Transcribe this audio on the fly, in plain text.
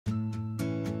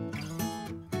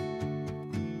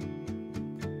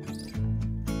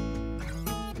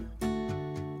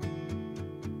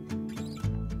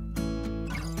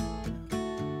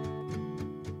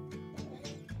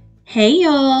Hey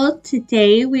y'all,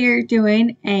 today we're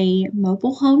doing a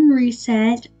mobile home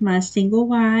reset. My single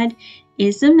wide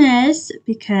is a mess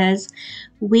because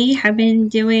we have been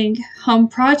doing home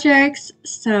projects,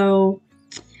 so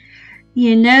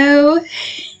you know,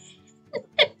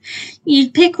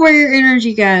 you pick where your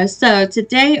energy goes. So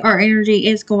today our energy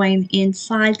is going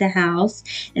inside the house,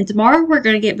 and tomorrow we're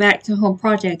going to get back to home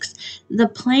projects. The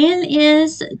plan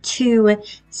is to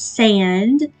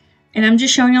sand, and I'm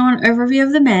just showing you an overview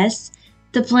of the mess.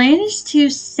 The plan is to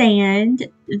sand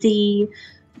the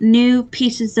new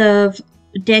pieces of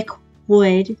deck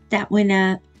wood that went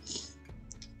up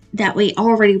that we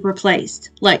already replaced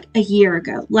like a year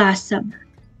ago, last summer.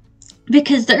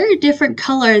 Because they're a different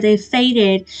color, they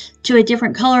faded to a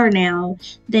different color now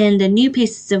than the new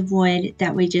pieces of wood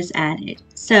that we just added.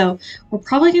 So we're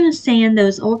probably going to sand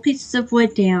those old pieces of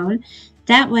wood down.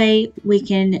 That way we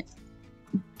can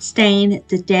stain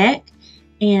the deck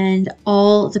and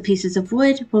all the pieces of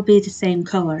wood will be the same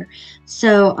color.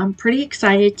 So I'm pretty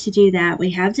excited to do that. We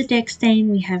have the deck stain,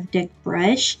 we have deck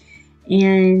brush,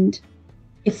 and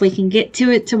if we can get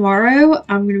to it tomorrow,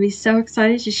 I'm going to be so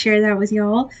excited to share that with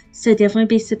y'all. So definitely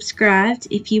be subscribed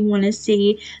if you want to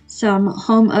see some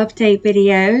home update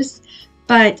videos.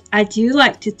 But I do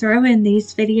like to throw in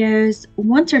these videos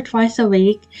once or twice a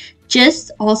week, just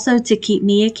also to keep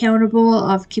me accountable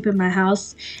of keeping my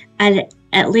house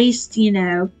at least, you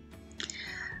know,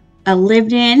 a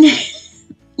lived-in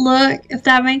look, if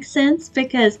that makes sense,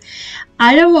 because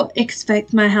I don't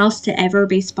expect my house to ever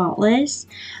be spotless,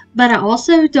 but I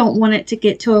also don't want it to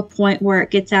get to a point where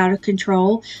it gets out of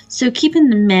control. So keeping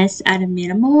the mess at a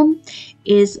minimum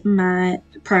is my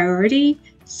priority.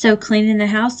 So cleaning the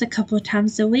house a couple of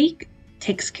times a week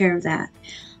takes care of that.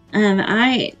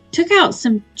 I took out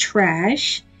some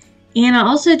trash, and I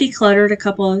also decluttered a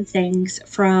couple of things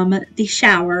from the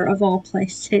shower, of all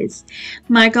places.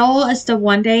 My goal is to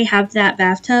one day have that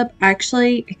bathtub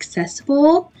actually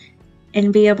accessible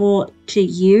and be able to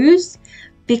use,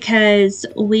 because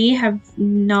we have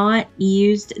not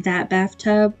used that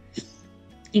bathtub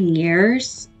in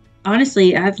years.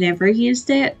 Honestly, I've never used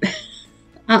it.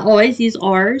 I always use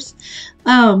ours.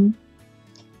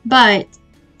 But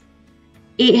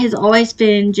it has always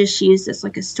been just used as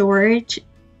like a storage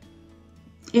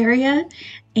area,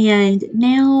 and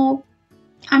now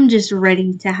I'm just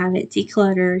ready to have it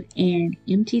decluttered and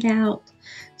emptied out.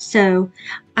 So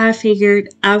I figured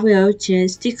I will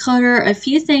just declutter a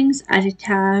few things at a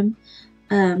time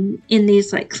in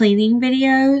these like cleaning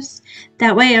videos.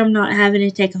 That way I'm not having to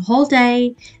take a whole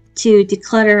day to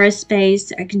declutter a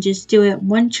space. I can just do it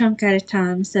one chunk at a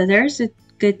time. So there's a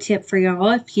good tip for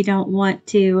y'all if you don't want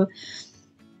to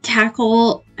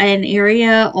tackle an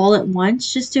area all at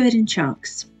once. Just do it in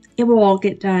chunks. It will all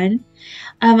get done.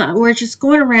 We're just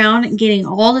going around and getting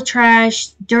all the trash,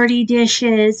 dirty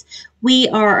dishes. We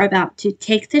are about to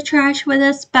take the trash with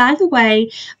us. By the way,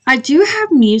 I do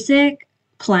have music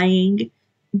playing,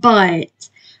 but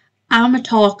I'm a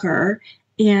talker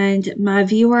and my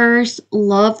viewers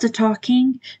love the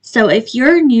talking. So if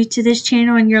you're new to this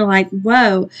channel and you're like,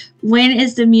 whoa, when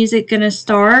is the music going to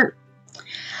start?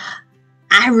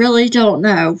 I really don't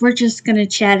know. We're just going to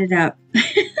chat it up.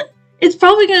 It's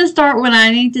probably going to start when I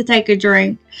need to take a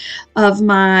drink of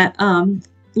my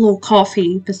little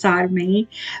coffee beside me.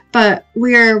 But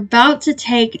we're about to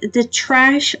take the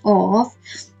trash off.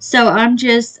 So I'm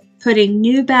just putting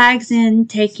new bags in,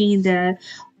 taking the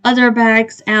other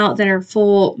bags out that are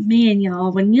full. Man,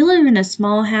 y'all, when you live in a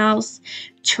small house,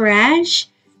 trash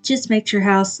just makes your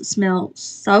house smell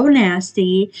so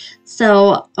nasty.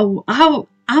 So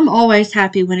I'm always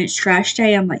happy when it's trash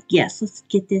day. I'm like, yes, let's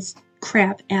get this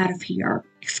crap out of here.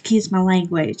 Excuse my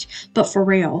language, but for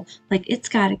real, like, it's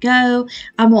gotta go.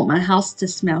 I want my house to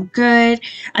smell good.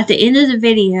 At the end of the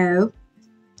video,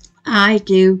 I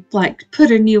do like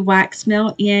put a new wax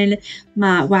melt in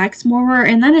my wax mower,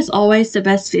 and that is always the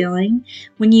best feeling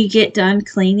when you get done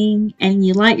cleaning and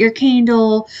you light your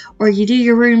candle or you do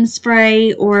your room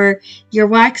spray or your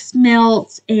wax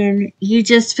melts and you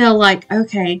just feel like,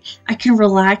 okay, I can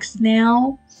relax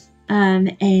now.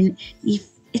 And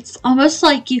it's almost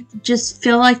like you just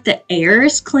feel like the air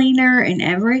is cleaner and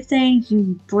everything.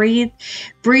 You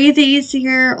breathe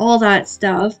easier, all that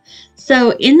stuff.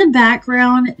 So in the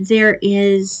background, there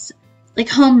is like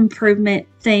home improvement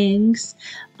things,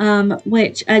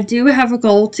 which I do have a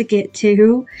goal to get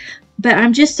to. But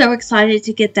I'm just so excited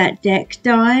to get that deck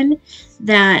done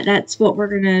that's what we're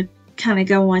going to kind of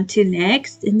go on to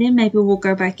next, and then maybe we'll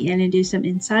go back in and do some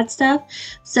inside stuff.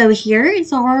 So here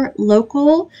is our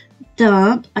local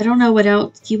dump. I don't know what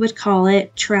else you would call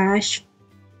it. Trash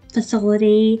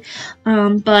facility.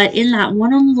 But in that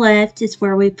one on the left is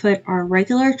where we put our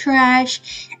regular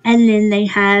trash, and then they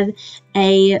have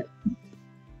a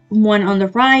one on the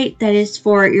right that is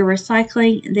for your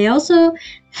recycling. They also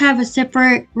have a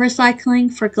separate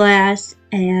recycling for glass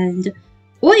and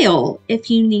oil if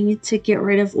you need to get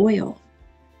rid of oil.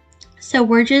 So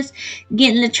we're just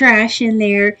getting the trash in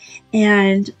there,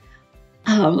 and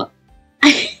I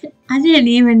didn't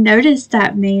even notice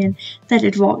that man that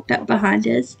had walked up behind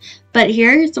us. But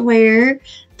here's where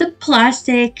the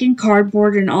plastic and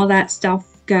cardboard and all that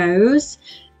stuff goes.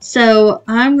 So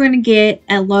I'm going to get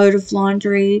a load of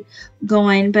laundry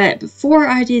going, but before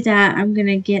I do that, I'm going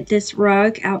to get this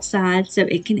rug outside so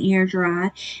it can air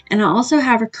dry. And I also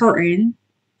have a curtain,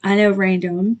 I know,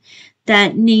 random,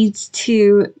 that needs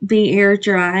to be air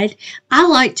dried. I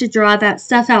like to dry that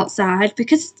stuff outside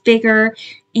because it's bigger,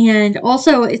 and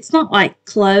also it's not like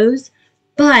clothes,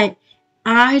 but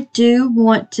I do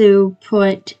want to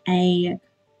put a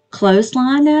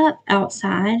clothesline up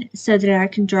outside so that I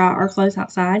can dry our clothes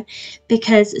outside,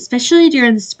 because especially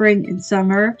during the spring and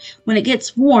summer when it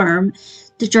gets warm,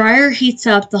 the dryer heats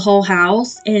up the whole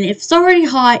house, and if it's already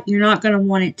hot, you're not going to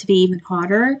want it to be even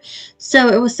hotter. So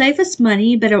it will save us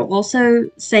money, but it will also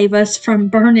save us from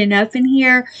burning up in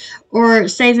here, or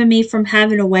saving me from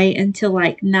having to wait until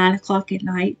like 9 o'clock at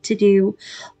night to do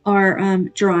our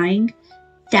drying.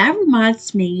 That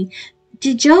reminds me,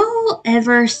 did y'all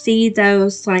ever see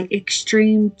those like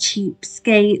extreme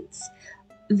cheapskates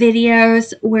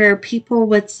videos where people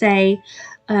would say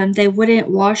they wouldn't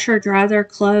wash or dry their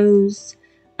clothes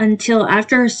until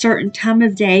after a certain time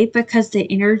of day because the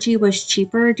energy was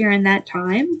cheaper during that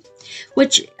time?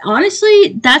 Which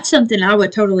honestly, that's something I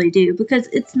would totally do because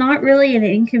it's not really an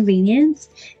inconvenience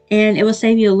and it will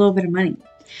save you a little bit of money.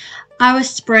 I was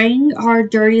spraying our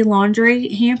dirty laundry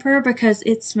hamper because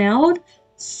it smelled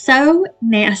so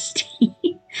nasty.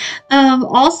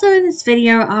 Also in this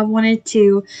video, I wanted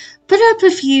to put up a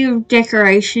few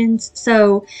decorations.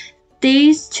 So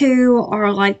these two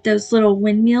are like those little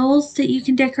windmills that you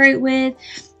can decorate with,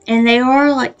 and they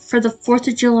are like for the 4th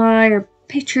of July or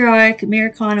patriotic,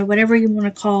 Americana, whatever you want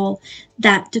to call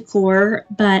that decor.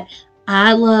 But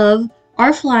I love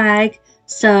our flag,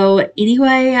 so any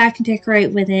way I can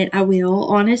decorate with it, I will.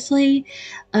 Honestly,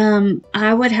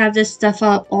 I would have this stuff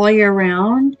up all year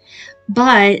round,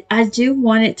 but I do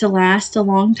want it to last a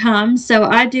long time, so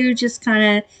I do just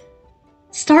kind of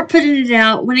start putting it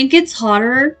out when it gets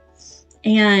hotter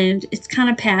and it's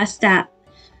kind of past that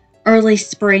early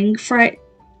spring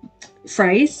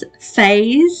phase.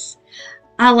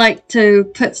 I like to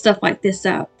put stuff like this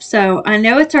up. So I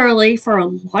know it's early for a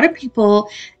lot of people.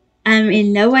 I'm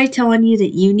in no way telling you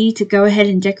that you need to go ahead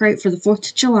and decorate for the 4th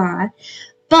of July,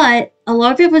 but a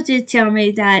lot of people did tell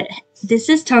me that this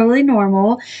is totally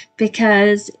normal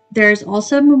because there's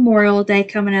also Memorial Day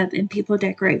coming up and people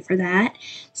decorate for that.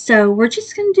 So we're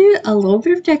just going to do a little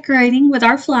bit of decorating with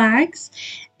our flags.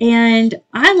 And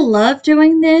I love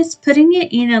doing this, putting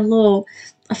it in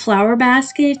a flower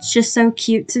basket. It's just so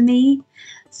cute to me.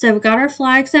 So we got our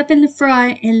flags up in the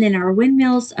front and then our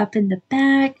windmills up in the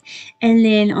back. And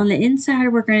then on the inside,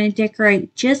 we're going to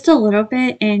decorate just a little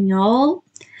bit. And y'all,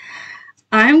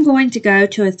 I'm going to go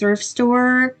to a thrift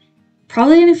store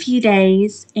probably in a few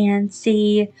days and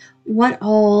see what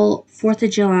all 4th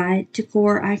of July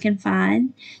decor I can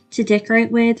find to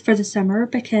decorate with for the summer,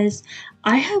 because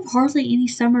I have hardly any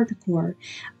summer decor.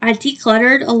 I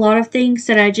decluttered a lot of things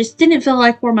that I just didn't feel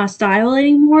like were my style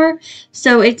anymore,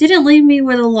 so it didn't leave me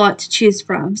with a lot to choose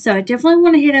from. So I definitely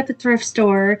want to hit up a thrift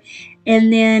store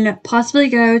and then possibly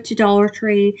go to Dollar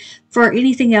Tree for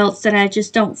anything else that I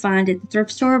just don't find at the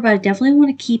thrift store, but I definitely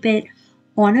want to keep it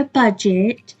on a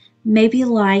budget. Maybe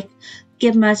like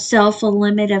give myself a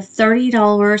limit of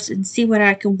 $30 and see what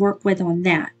I can work with on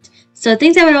that. So I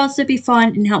think that would also be fun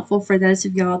and helpful for those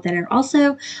of y'all that are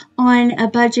also on a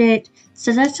budget.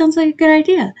 So that sounds like a good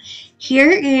idea.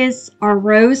 Here is our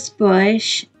rose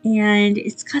bush, and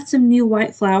it's got some new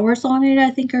white flowers on it I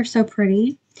think are so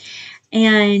pretty.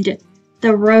 And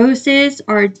the roses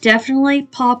are definitely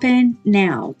popping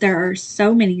now. There are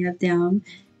so many of them.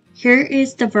 Here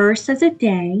is the verse of the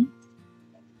day.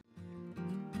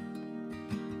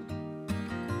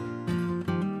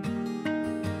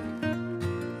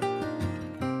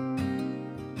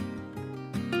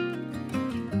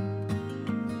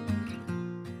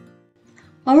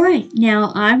 Alright,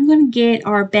 now I'm going to get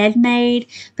our bed made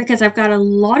because I've got a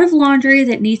lot of laundry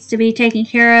that needs to be taken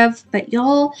care of. But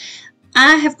y'all,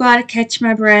 I have got to catch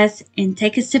my breath and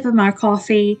take a sip of my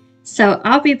coffee. So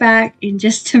I'll be back in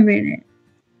just a minute.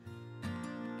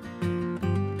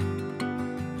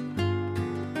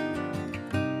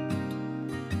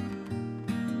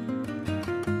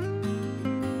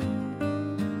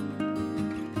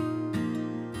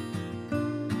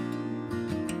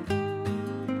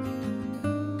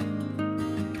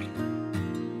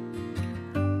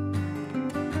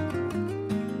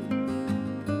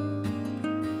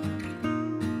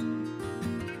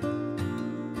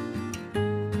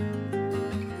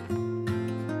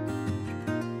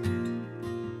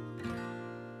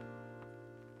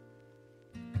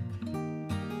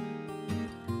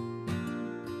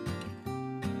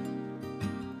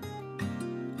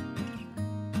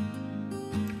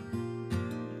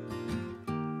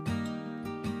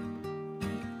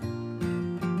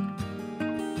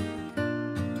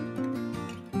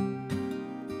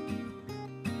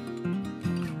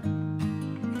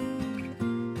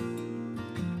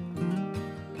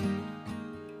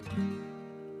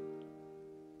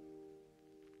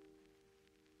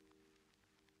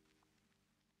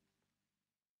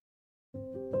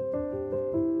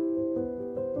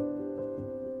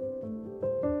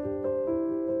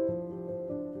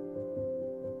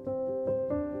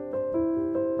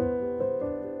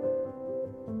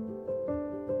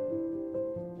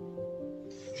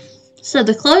 So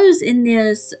the clothes in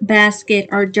this basket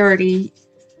are dirty.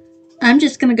 I'm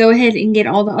just going to go ahead and get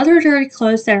all the other dirty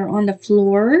clothes that are on the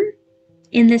floor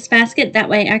in this basket. That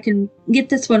way I can get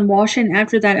this one washing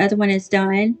after that other one is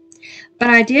done. But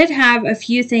I did have a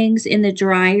few things in the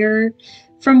dryer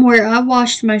from where I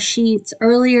washed my sheets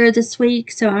earlier this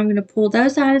week. So I'm going to pull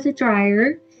those out of the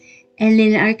dryer. And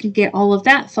then I can get all of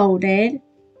that folded.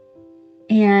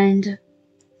 And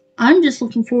I'm just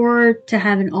looking forward to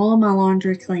having all of my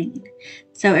laundry clean.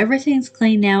 So everything's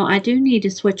clean now. I do need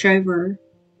to switch over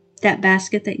that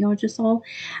basket that y'all just saw.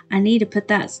 I need to put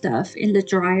that stuff in the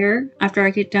dryer after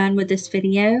I get done with this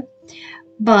video.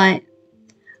 But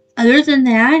other than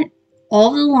that,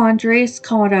 all the laundry is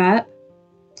caught up.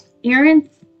 Aaron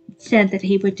said that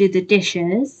he would do the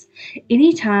dishes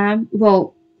anytime.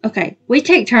 Well, okay, we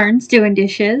take turns doing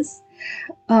dishes.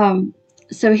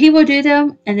 So he will do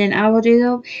them, and then I will do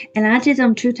them, and I did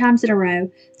them 2 times in a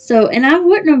row. So, and I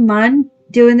wouldn't have mind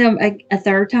doing them a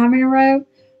third time in a row,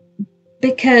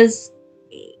 because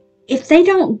if they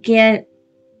don't get,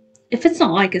 if it's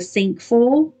not like a sink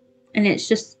full, and it's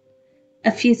just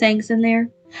a few things in there,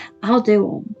 I'll do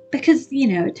them, because, you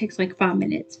know, it takes like 5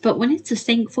 minutes. But when it's a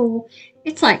sink full,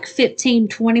 it's like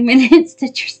 15-20 minutes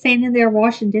that you're standing there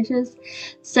washing dishes.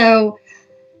 So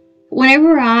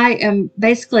whenever I am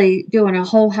basically doing a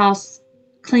whole house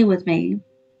clean with me,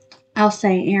 I'll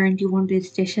say, Aaron, do you want to do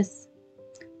the dishes?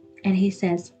 And he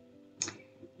says,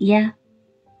 yeah,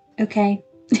 okay,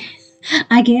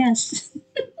 I guess.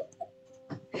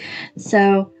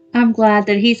 So I'm glad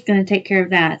that he's going to take care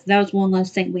of that. That was one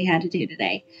less thing we had to do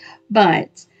today.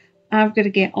 But I'm going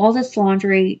to get all this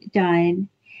laundry done.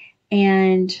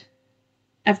 And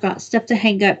I've got stuff to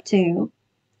hang up too.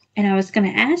 And I was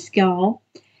going to ask y'all,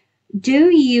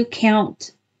 do you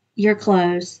count your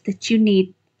clothes that you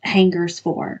need hangers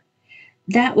for?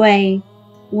 That way,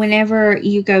 whenever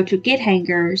you go to get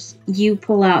hangers, you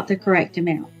pull out the correct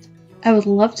amount. I would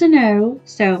love to know,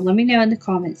 so let me know in the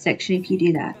comments section if you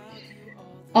do that.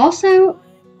 Also,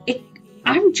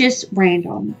 I'm just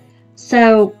random,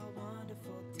 so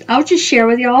I'll just share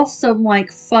with y'all some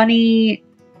like funny,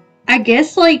 I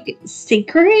guess like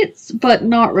secrets, but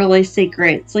not really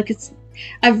secrets. Like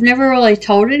I've never really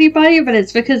told anybody, but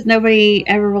it's because nobody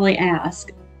ever really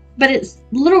asked. But it's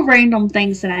little random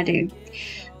things that I do.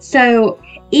 So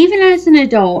even as an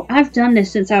adult, I've done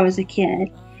this since I was a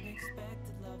kid.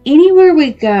 Anywhere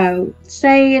we go,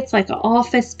 say it's like an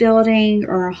office building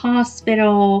or a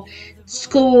hospital,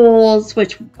 schools,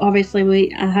 which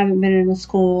obviously I haven't been in a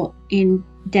school in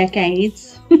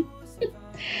decades.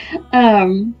 Once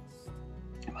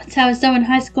I was done in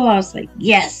high school, I was like,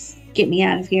 yes, get me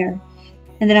out of here.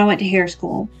 And then I went to hair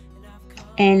school,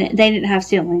 and they didn't have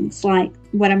ceilings like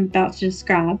what I'm about to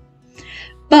describe.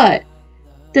 But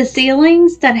the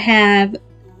ceilings that have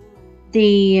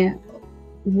the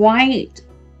white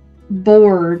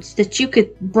boards that you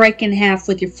could break in half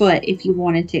with your foot if you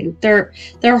wanted to.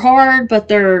 They're hard, but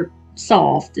they're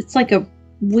soft. It's like a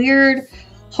weird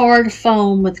hard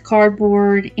foam with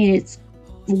cardboard, and it's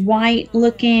white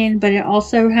looking, but it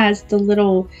also has the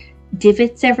little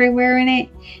divots everywhere in it.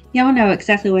 Y'all know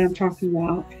exactly what I'm talking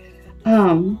about.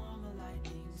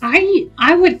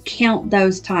 I would count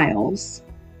those tiles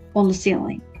on the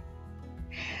ceiling.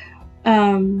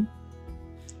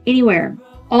 Anywhere.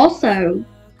 Also,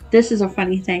 this is a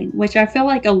funny thing, which I feel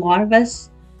like a lot of us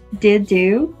did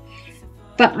do,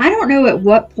 but I don't know at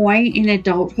what point in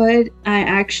adulthood I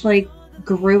actually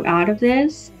grew out of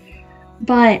this,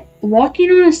 but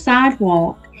walking on a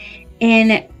sidewalk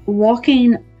and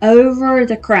walking over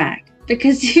the crack,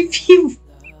 because if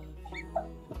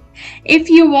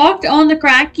you walked on the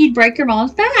crack, you'd break your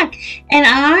mom's back. And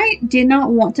I did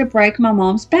not want to break my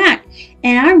mom's back.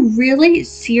 And I really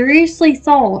seriously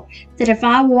thought that if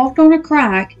I walked on a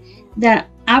crack, that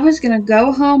I was going to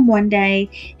go home one day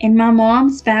and my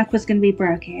mom's back was going to be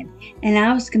broken. And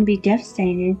I was going to be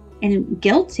devastated and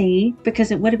guilty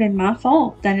because it would have been my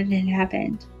fault that it had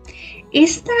happened.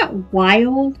 Isn't that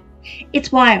wild?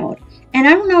 It's wild. And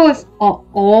I don't know if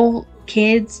all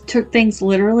kids took things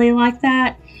literally like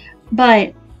that.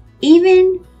 But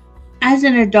even as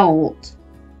an adult,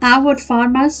 I would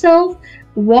find myself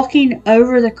walking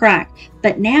over the crack.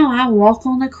 But now I walk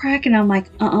on the crack and I'm like,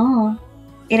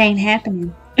 it ain't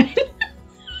happening.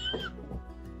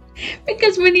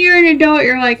 Because when you're an adult,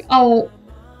 you're like, oh,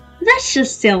 that's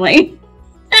just silly.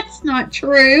 That's not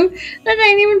true. That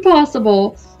ain't even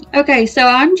possible. Okay, so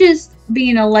I'm just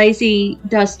being a lazy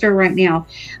duster right now.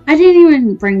 I didn't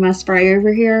even bring my spray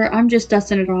over here. I'm just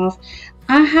dusting it off.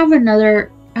 I have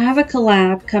a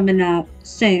collab coming up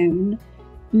soon,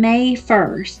 May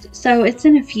 1st. So it's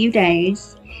in a few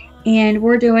days. and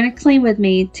we're doing a clean with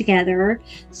me together.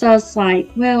 So I was like,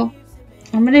 well,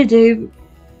 I'm going to do,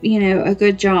 a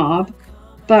good job.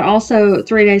 But also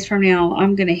 3 days from now,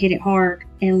 I'm going to hit it hard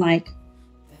and like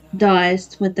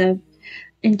dust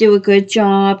and do a good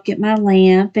job, get my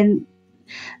lamp and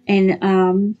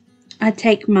I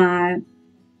take my,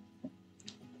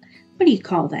 what do you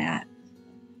call that?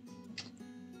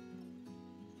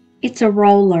 It's a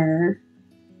roller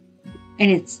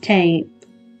and it's tape,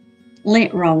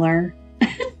 lint roller.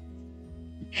 I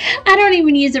don't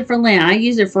even use it for lint. I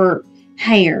use it for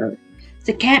hair. It's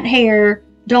a cat hair,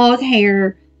 dog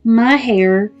hair, my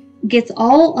hair gets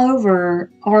all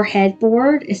over our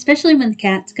headboard, especially when the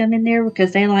cats come in there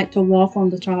because they like to walk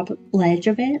on the top ledge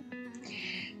of it.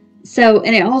 So,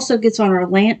 and it also gets on our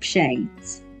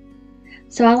lampshades.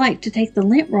 So I like to take the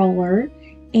lint roller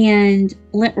and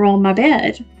lint roll my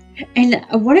bed. And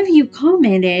one of you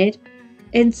commented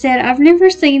and said, I've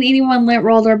never seen anyone lint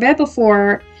roll their bed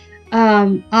before.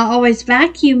 I always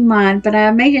vacuum mine, but I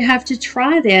may have to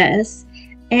try this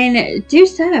and do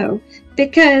so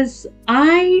because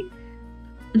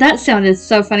that sounded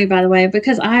so funny, by the way,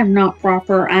 because I am not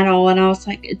proper at all. And I was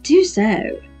like, do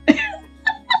so.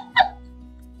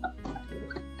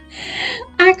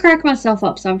 I crack myself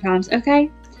up sometimes,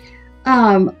 okay?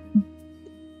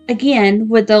 Again,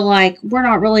 with the we're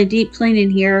not really deep cleaning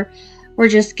here. We're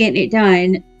just getting it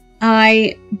done.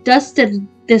 I dusted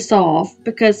this off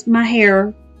because my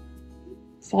hair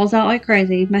falls out like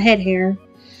crazy. My head hair.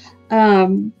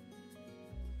 That's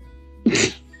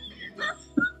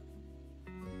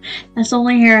the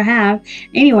only hair I have.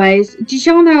 Anyways, did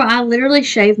y'all know I literally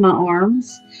shave my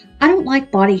arms? I don't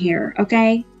like body hair,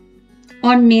 okay?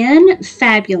 On men,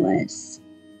 fabulous.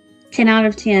 10 out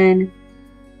of 10.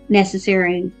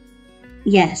 Necessary.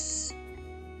 Yes.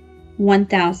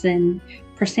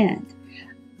 1000%.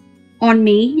 On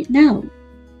me, no.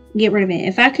 Get rid of it.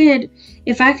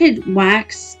 If I could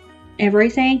wax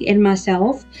everything in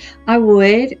myself, I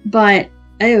would, but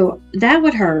oh, that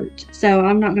would hurt. So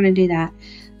I'm not going to do that.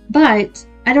 But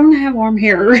I don't have arm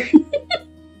hair.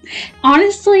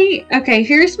 Honestly, okay,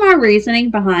 here's my reasoning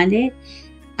behind it.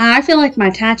 I feel like my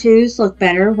tattoos look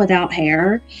better without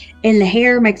hair, and the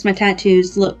hair makes my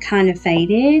tattoos look kind of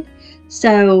faded.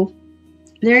 So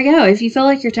there you go. If you feel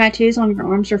like your tattoos on your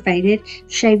arms are faded,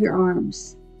 shave your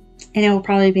arms, and it will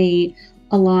probably be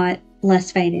a lot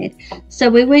less faded. So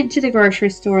we went to the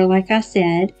grocery store, like I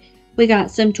said. We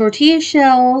got some tortilla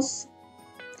shells.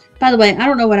 By the way, I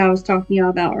don't know what I was talking to you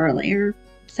about earlier,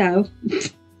 so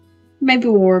maybe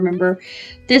we'll remember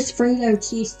this Frito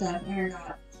cheese stuff or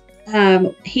not.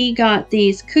 He got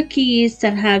these cookies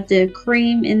that have the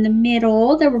cream in the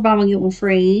middle. They were buy one, get one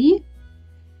free.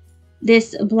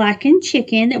 This blackened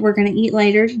chicken that we're going to eat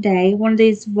later today. One of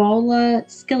these Vola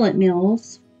skillet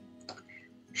meals.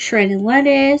 Shredded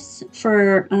lettuce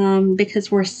for,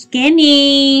 because we're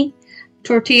skinny.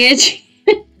 Tortilla chips.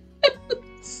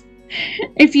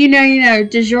 If you know, you know.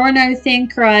 DiGiorno thin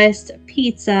crust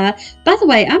pizza. By the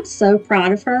way, I'm so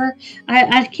proud of her.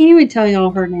 I can't even tell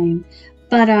y'all her name.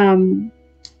 But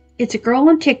it's a girl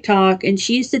on TikTok, and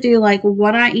she used to do like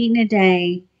what I eat in a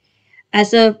day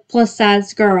as a plus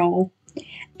size girl.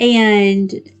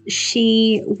 And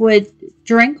she would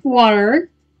drink water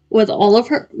with all of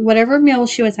her whatever meal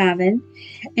she was having,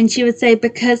 and she would say,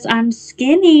 because I'm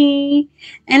skinny.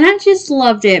 And I just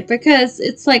loved it because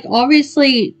it's like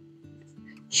obviously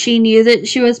she knew that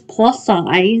she was plus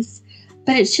size,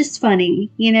 but it's just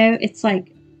funny, you know. It's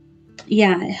like,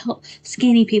 yeah,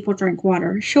 skinny people drink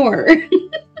water, sure.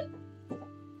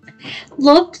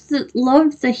 loved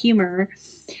the humor.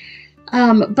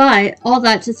 But all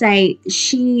that to say,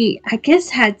 she, I guess,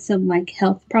 had some like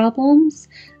health problems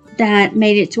that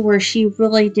made it to where she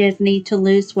really did need to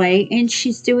lose weight, and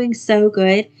she's doing so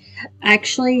good.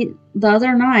 Actually, the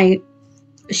other night,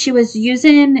 she was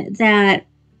using that,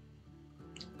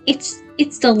 it's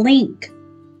the Link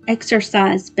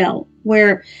exercise belt,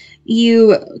 where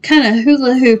you kind of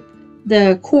hula hoop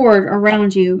the cord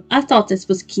around you. I thought this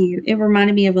was cute. It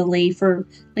reminded me of a leaf or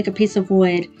like a piece of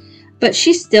wood. But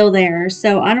she's still there,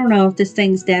 so I don't know if this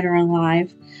thing's dead or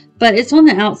alive. But it's on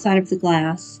the outside of the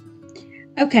glass.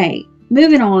 Okay,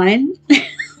 moving on.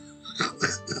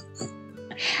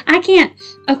 I can't...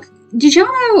 Okay, did y'all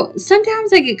know...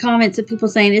 Sometimes I get comments of people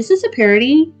saying, is this a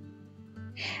parody?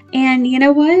 And you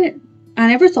know what? I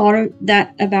never thought of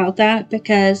that about that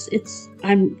because it's...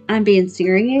 I'm being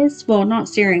serious. Well, not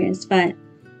serious, but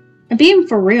I'm being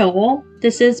for real.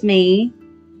 This is me.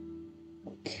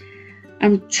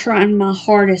 I'm trying my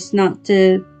hardest not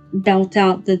to belt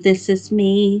out the This Is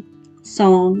Me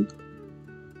song.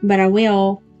 But I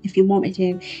will if you want me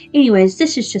to. Anyways,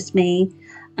 this is just me.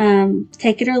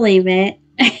 Take it or leave it.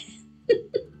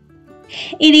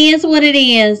 It is what it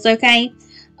is, okay?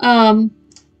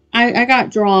 I got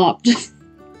dropped.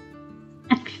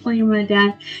 Actually, my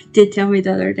dad did tell me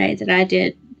the other day that I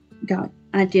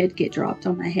did get dropped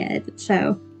on my head,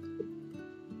 so.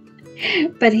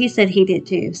 But he said he did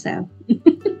too, so.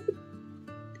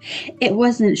 It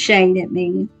wasn't shade at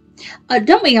me.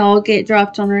 Don't we all get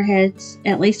dropped on our heads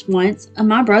at least once?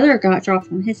 My brother got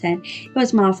dropped on his head. It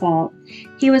was my fault.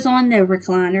 He was on the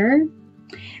recliner,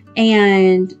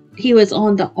 and he was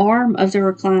on the arm of the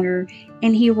recliner,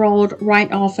 and he rolled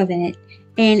right off of it.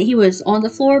 And he was on the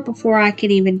floor before I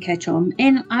could even catch him.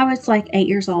 And I was like 8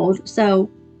 years old, so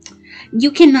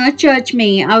you cannot judge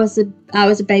me. I was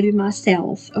a baby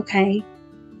myself, okay?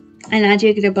 And I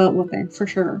did get a butt whooping for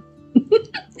sure.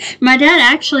 My dad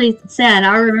actually said,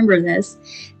 I remember this.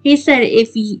 He said,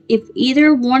 if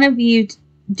either one of you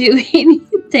do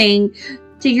anything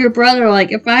to your brother,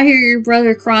 like if I hear your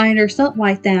brother crying or something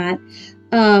like that,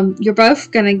 you're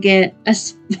both gonna get a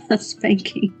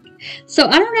spanking. So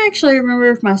I don't actually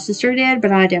remember if my sister did,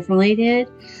 but I definitely did.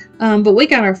 But we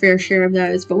got our fair share of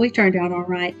those, but we turned out all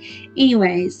right.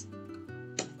 Anyways,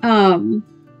 not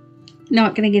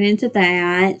gonna get into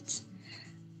that.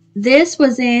 This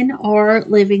was in our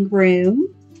living room,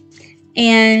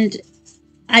 and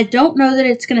I don't know that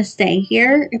it's going to stay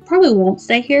here. It probably won't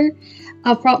stay here.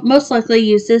 I'll most likely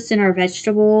use this in our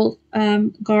vegetable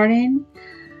garden,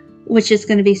 which is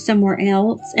going to be somewhere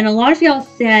else. And a lot of y'all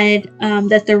said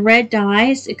that the red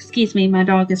dyes, excuse me, my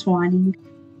dog is whining.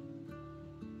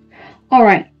 All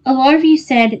right, a lot of you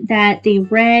said that the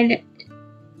red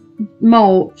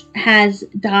mulch has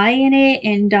dye in it,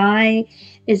 and dye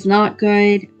is not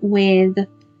good with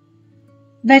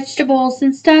vegetables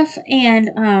and stuff.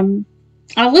 And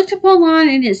I looked up online,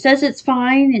 and it says it's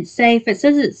fine, it's safe. It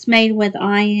says it's made with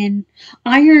iron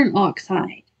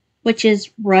oxide, which is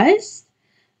rust.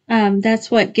 That's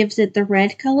what gives it the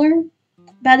red color.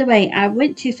 By the way, I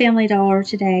went to Family Dollar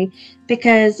today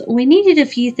because we needed a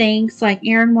few things. Like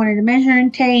Aaron wanted a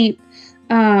measuring tape.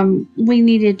 We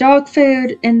needed dog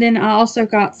food, and then I also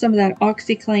got some of that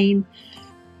OxyClean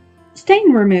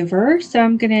stain remover, so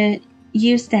I'm gonna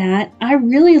use that. I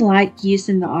really like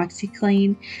using the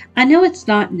OxyClean. I know it's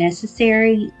not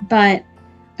necessary, but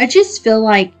I just feel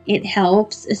like it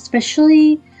helps,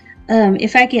 especially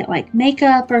if I get like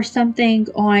makeup or something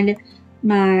on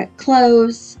my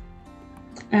clothes.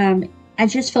 I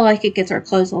just feel like it gets our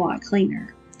clothes a lot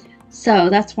cleaner, so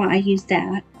that's why I use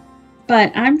that.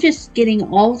 But I'm just getting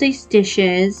all these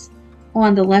dishes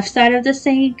on the left side of the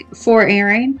sink for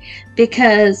Aaron,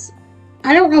 because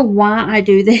I don't know why I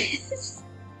do this,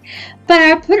 but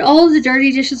I put all of the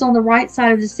dirty dishes on the right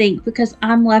side of the sink because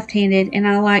I'm left-handed and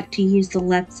I like to use the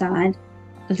left side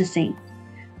of the sink.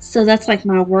 So that's like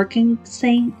my working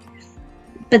sink.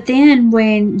 But then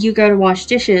when you go to wash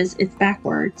dishes, it's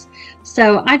backwards.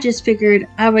 So I just figured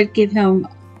I would give him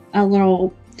a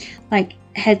little like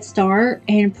head start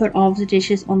and put all of the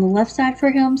dishes on the left side for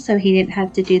him, so he didn't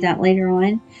have to do that later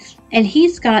on. And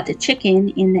he's got the chicken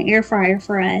in the air fryer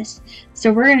for us,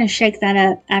 so we're going to shake that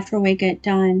up after we get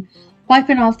done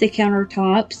wiping off the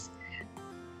countertops.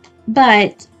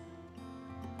 But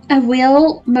I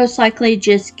will most likely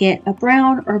just get a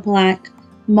brown or black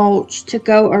mulch to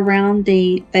go around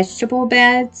the vegetable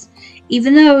beds,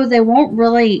 even though they won't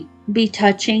really be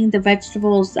touching the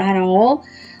vegetables at all.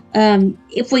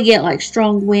 If we get like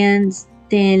strong winds,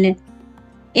 then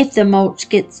if the mulch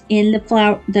gets in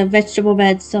the vegetable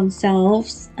beds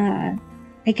themselves,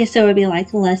 I guess it would be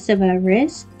like less of a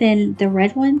risk than the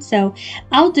red one. So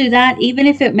I'll do that, even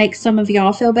if it makes some of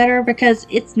y'all feel better, because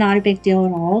it's not a big deal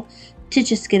at all to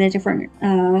just get a different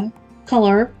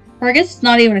color. Or I guess it's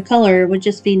not even a color, it would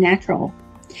just be natural.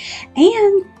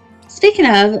 And speaking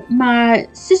of, my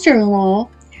sister-in-law,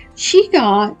 she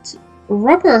got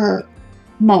rubber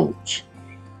mulch,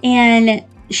 and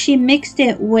she mixed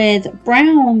it with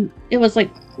brown. It was like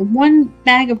one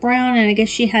bag of brown, and I guess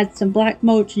she had some black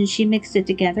mulch, and she mixed it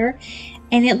together,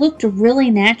 and it looked really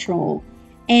natural.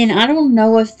 And I don't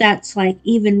know if that's like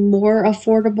even more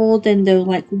affordable than the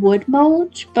like wood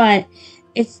mulch, but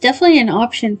it's definitely an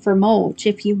option for mulch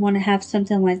if you want to have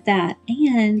something like that.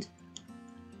 And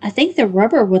I think the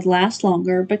rubber would last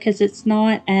longer because it's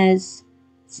not going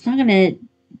to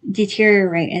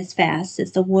deteriorate as fast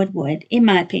as the wood would, in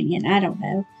my opinion. I don't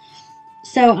know.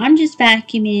 So I'm just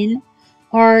vacuuming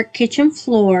our kitchen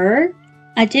floor.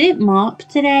 I didn't mop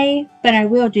today, but I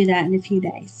will do that in a few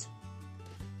days.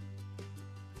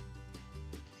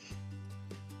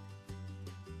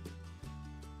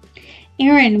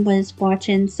 Aaron was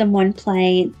watching someone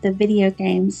play the video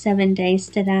game 7 Days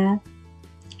to Die.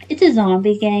 It's a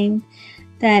zombie game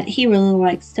that he really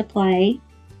likes to play.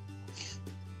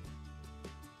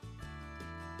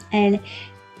 And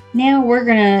now we're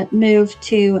going to move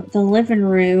to the living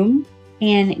room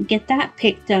and get that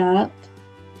picked up.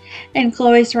 And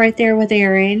Chloe's right there with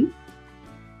Aaron.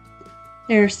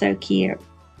 They're so cute.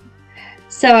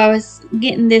 So I was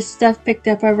getting this stuff picked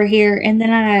up over here, and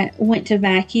then I went to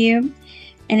vacuum,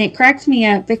 and it cracked me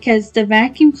up because the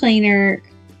vacuum cleaner,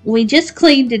 we just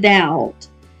cleaned it out,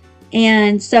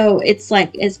 and so it's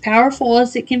like as powerful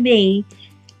as it can be.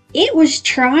 It was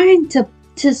trying to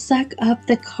suck up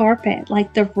the carpet,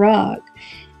 like the rug,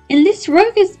 and this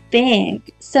rug is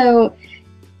big, so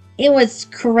it was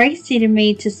crazy to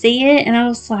me to see it, and I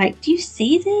was like, do you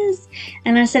see this?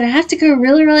 And I said, I have to go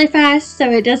really, really fast so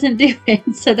it doesn't do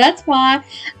it. So that's why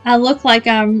I look like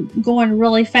I'm going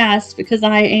really fast, because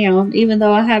I am, even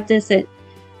though I have this at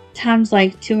times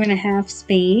like 2.5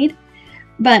 speed.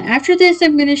 But after this,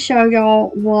 I'm going to show y'all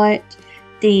what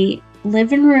the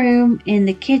living room and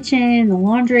the kitchen and the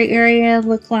laundry area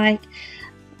look like.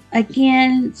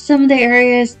 Again, some of the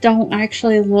areas don't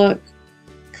actually look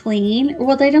clean.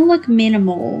 Well, they don't look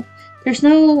minimal. There's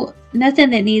nothing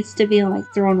that needs to be like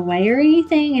thrown away or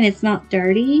anything, and it's not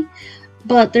dirty,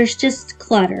 but there's just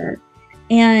clutter.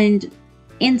 And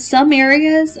in some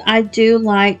areas I do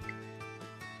like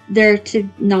there to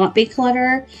not be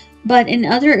clutter, but in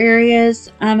other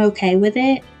areas I'm okay with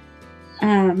it,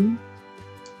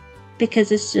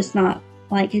 because it's just not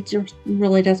like, it just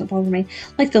really doesn't bother me.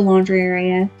 Like the laundry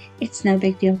area, it's no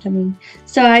big deal to me.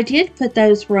 So I did put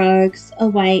those rugs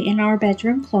away in our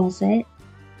bedroom closet.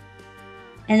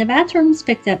 And the bathroom's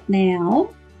picked up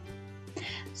now.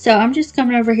 So I'm just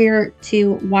coming over here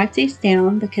to wipe these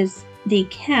down because the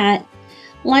cat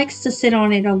likes to sit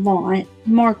on it a lot.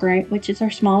 Margaret, which is our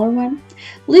smaller one.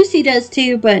 Lucy does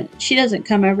too, but she doesn't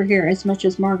come over here as much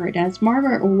as Margaret does.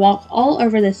 Margaret will walk all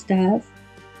over the stuff.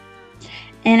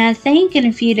 And I think in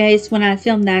a few days when I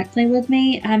film Acne with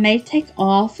me, I may take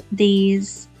off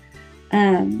these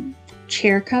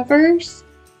chair covers.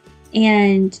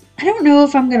 And I don't know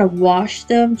if I'm going to wash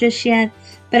them just yet,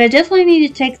 but I definitely need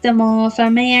to take them off. I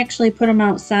may actually put them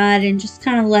outside and just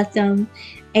kind of let them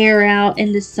air out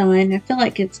in the sun. I feel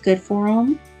like it's good for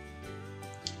them.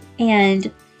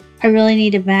 And I really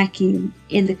need to vacuum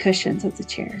in the cushions of the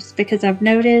chairs, because I've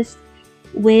noticed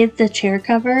with the chair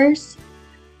covers,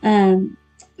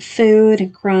 food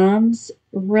and crumbs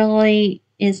really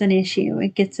is an issue.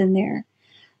 It gets in there.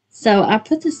 So I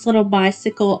put this little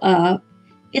bicycle up.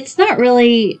 It's not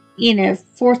really,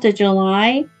 4th of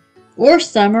July or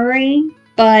summery,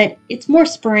 but it's more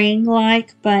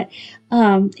spring-like, but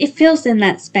it fills in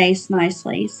that space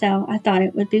nicely. So I thought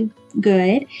it would be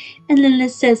good. And then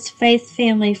this says Faith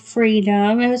Family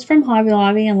Freedom. It was from Hobby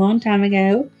Lobby a long time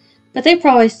ago, but they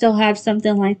probably still have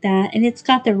something like that. And it's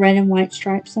got the red and white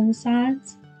stripes on the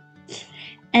sides.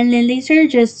 And then these are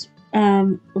just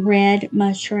red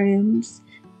mushrooms.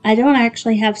 I don't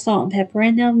actually have salt and pepper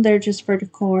in them. They're just for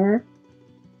decor.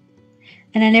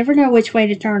 And I never know which way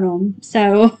to turn them.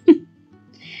 So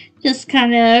just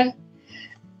kind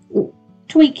of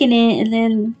tweaking it. And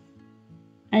then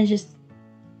I just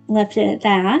left it at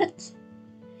that.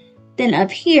 Then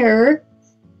up here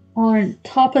on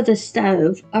top of the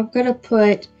stove, I'm going to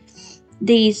put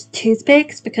these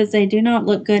toothpicks because they do not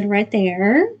look good right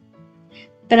there.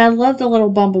 But I love the little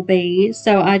bumblebee,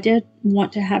 so I did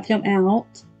want to have him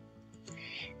out.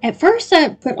 At first, I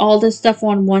put all this stuff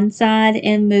on one side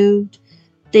and moved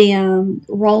the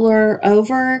roller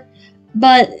over,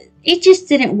 but it just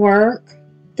didn't work.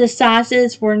 The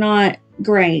sizes were not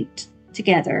great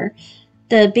together.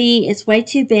 The bee is way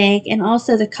too big, and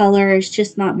also the color is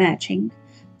just not matching.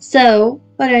 So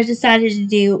what I decided to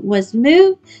do was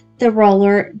move the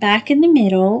roller back in the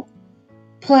middle,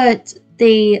 put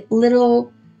the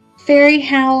little fairy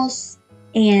house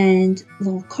and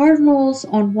little cardinals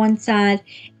on one side,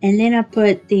 and then I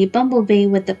put the bumblebee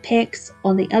with the picks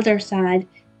on the other side.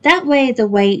 That way the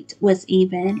weight was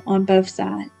even on both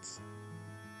sides.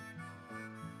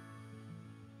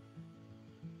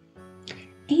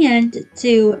 And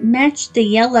to match the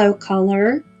yellow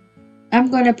color, I'm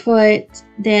going to put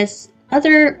this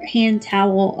other hand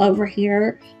towel over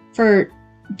here for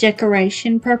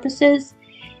decoration purposes.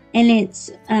 And it's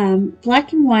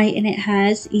black and white, and it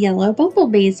has yellow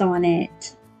bumblebees on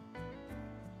it.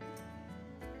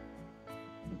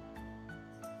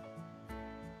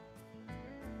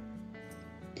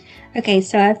 Okay,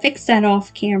 so I fixed that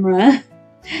off camera.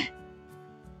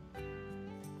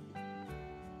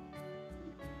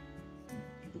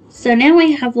 So now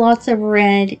we have lots of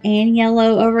red and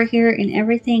yellow over here, and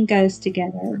everything goes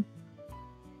together.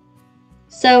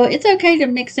 So it's okay to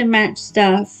mix and match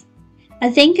stuff. I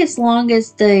think as long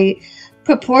as the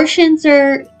proportions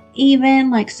are even,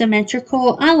 like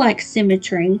symmetrical. I like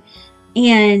symmetry.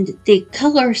 And the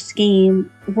color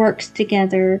scheme works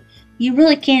together. You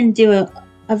really can do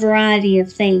a variety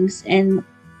of things and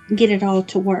get it all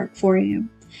to work for you.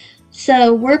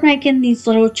 So we're making these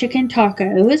little chicken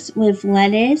tacos with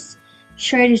lettuce,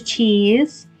 shredded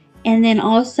cheese, and then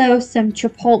also some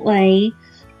chipotle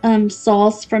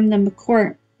sauce from the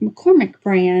McCormick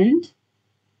brand.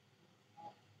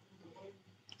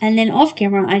 And then off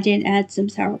camera, I did add some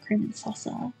sour cream and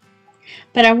salsa.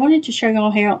 But I wanted to show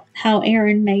y'all how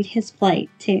Aaron made his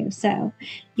plate too. So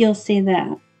you'll see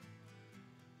that.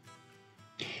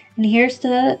 And here's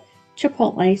the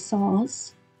chipotle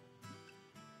sauce.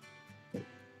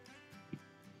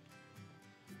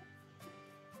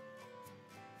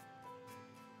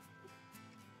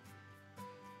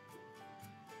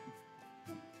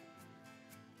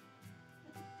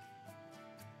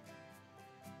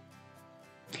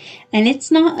 And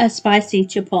it's not a spicy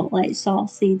chipotle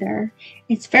sauce either.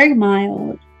 It's very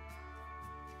mild.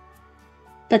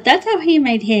 But that's how he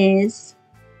made his.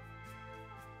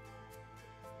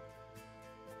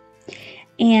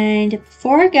 And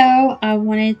before I go, I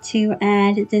wanted to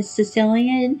add the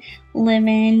Sicilian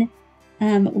lemon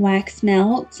wax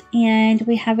melt. And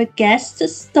we have a guest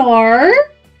star.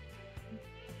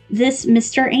 This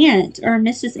Mr. Ant or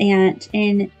Mrs. Ant.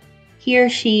 And he or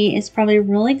she is probably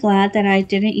really glad that I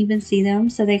didn't even see them,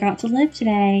 so they got to live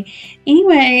today.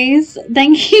 Anyways,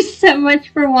 thank you so much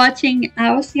for watching.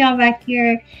 I will see y'all back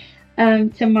here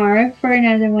tomorrow for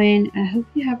another one. I hope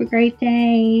you have a great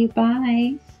day.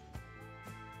 Bye.